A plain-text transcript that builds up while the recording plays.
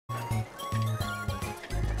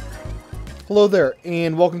Hello there,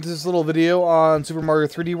 and welcome to this little video on Super Mario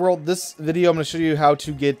 3D World. This video I'm going to show you how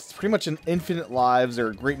to get pretty much an infinite lives, or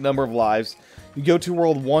a great number of lives. You go to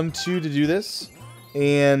World 1, 2 to do this,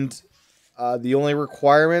 and the only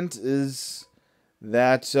requirement is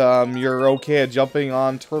that you're okay at jumping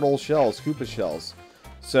on turtle shells, Koopa shells.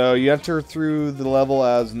 So you enter through the level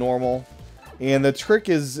as normal, and the trick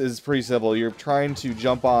is pretty simple. You're trying to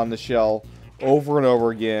jump on the shell over and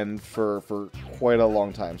over again for quite a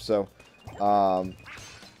long time. So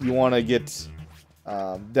you want to get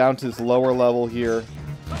down to this lower level here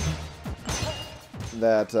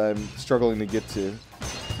that I'm struggling to get to.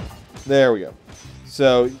 There we go.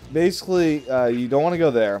 So basically, you don't want to go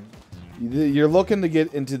there. You're looking to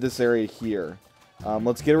get into this area here.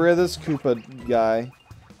 Let's get rid of this Koopa guy,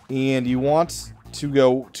 and you want to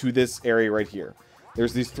go to this area right here.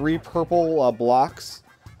 There's these three purple blocks.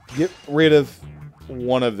 Get rid of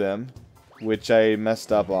one of them, which I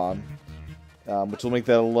messed up on. Which will make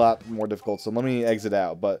that a lot more difficult. So let me exit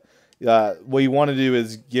out. But what you want to do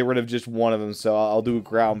is get rid of just one of them. So I'll do a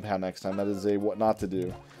ground pound next time. That is a what not to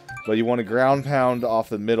do. But you want to ground pound off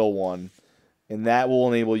the middle one, and that will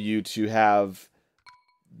enable you to have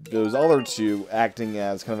those other two acting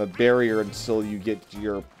as kind of a barrier until you get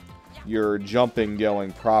your jumping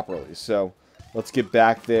going properly. So let's get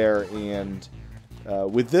back there. And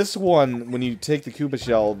with this one, when you take the Koopa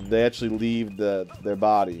shell, they actually leave their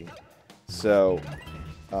body. So,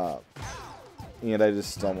 and I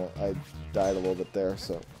just stumbled. I died a little bit there.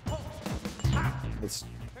 So,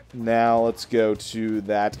 let's go to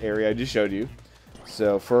that area I just showed you.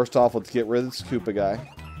 So first off, let's get rid of this Koopa guy,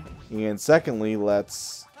 and secondly,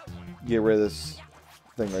 let's get rid of this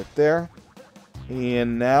thing right there.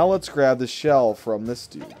 And now let's grab the shell from this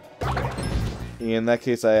dude. In that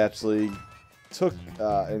case, I actually took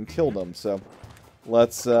and killed him. So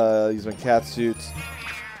let's use my cat suit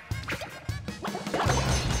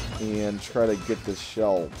and try to get this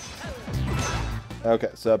shell. Okay,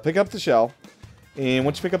 so pick up the shell, and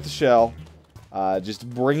once you pick up the shell, just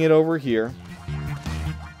bring it over here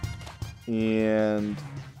and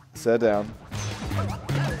set it down.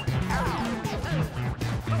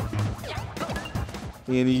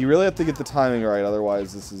 And you really have to get the timing right,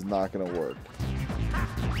 otherwise this is not going to work.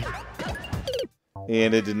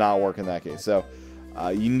 And it did not work in that case. So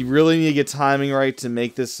you really need to get timing right to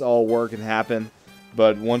make this all work and happen.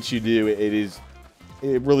 But once you do, it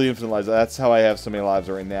really infinite lives. That's how I have so many lives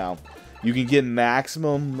right now. You can get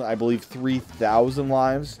maximum, I believe, 3,000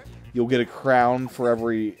 lives. You'll get a crown for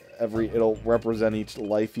every. It'll represent each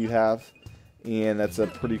life you have, and that's a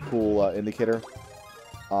pretty cool indicator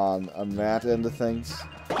on that end of things.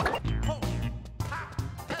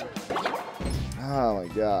 Oh my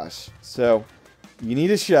gosh! So you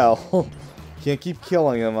need a shell. Can't keep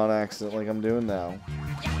killing them on accident like I'm doing now.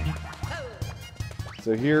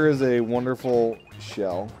 So here is a wonderful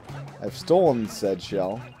shell. I've stolen said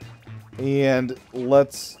shell. And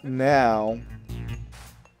let's now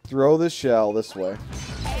throw the shell this way.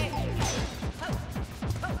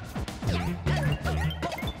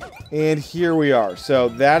 And here we are. So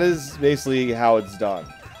that is basically how it's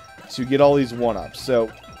done to get all these 1-ups. So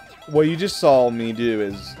what you just saw me do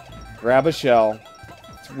is grab a shell,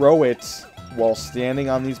 throw it while standing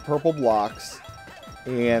on these purple blocks,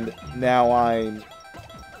 and now I'm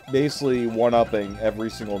basically 1-upping every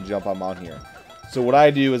single jump I'm on here. So what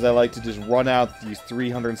I do is I like to just run out these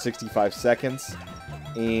 365 seconds,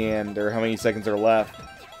 or how many seconds are left,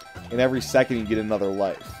 and every second you get another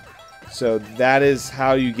life. So that is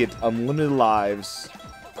how you get unlimited lives,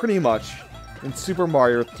 pretty much, in Super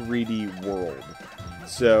Mario 3D World.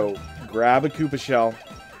 So grab a Koopa shell,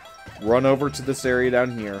 run over to this area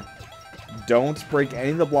down here, don't break any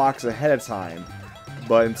of the blocks ahead of time,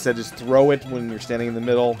 but instead just throw it when you're standing in the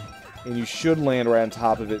middle, and you should land right on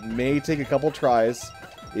top of it. It may take a couple tries.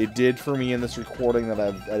 It did for me in this recording that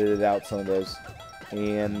I've edited out some of those.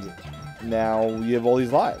 And now you have all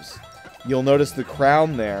these lives. You'll notice the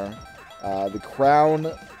crown there. The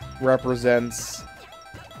crown represents,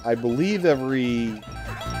 I believe, every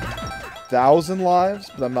 1,000 lives,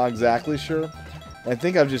 but I'm not exactly sure. I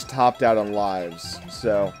think I've just topped out on lives,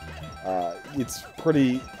 so it's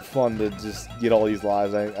pretty fun to just get all these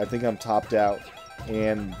lives. I think I'm topped out,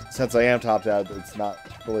 and since I am topped out, it's not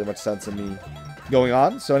really much sense in me going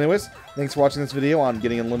on. So anyways, thanks for watching this video on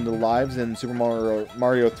getting unlimited lives in Super Mario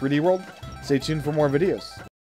 3D World. Stay tuned for more videos.